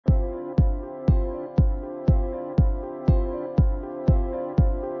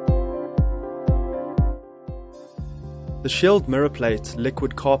The Shield Miraplate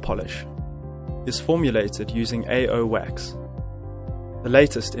liquid car polish is formulated using AO wax, the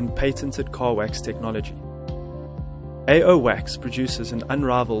latest in patented car wax technology. AO wax produces an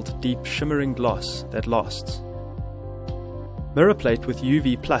unrivaled deep shimmering gloss that lasts. Miraplate with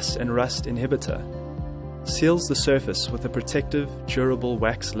UV Plus and rust inhibitor seals the surface with a protective, durable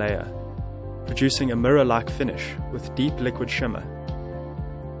wax layer, producing a mirror-like finish with deep liquid shimmer.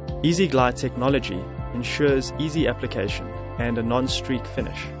 Easy Glide technology ensures easy application and a non-streak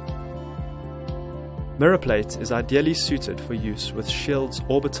finish. Miraplate is ideally suited for use with Shield's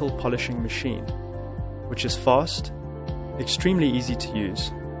orbital polishing machine, which is fast, extremely easy to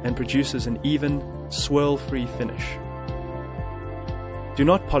use, and produces an even, swirl-free finish. Do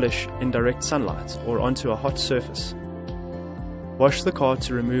not polish in direct sunlight or onto a hot surface. Wash the car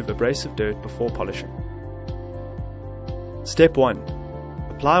to remove abrasive dirt before polishing. Step 1.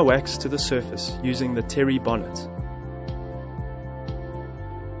 Apply wax to the surface using the Terry bonnet.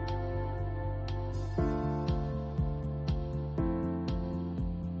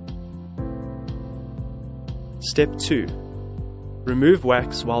 Step 2. Remove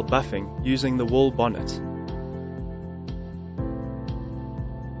wax while buffing using the wool bonnet.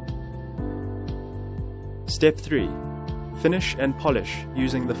 Step 3. Finish and polish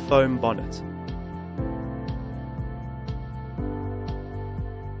using the foam bonnet.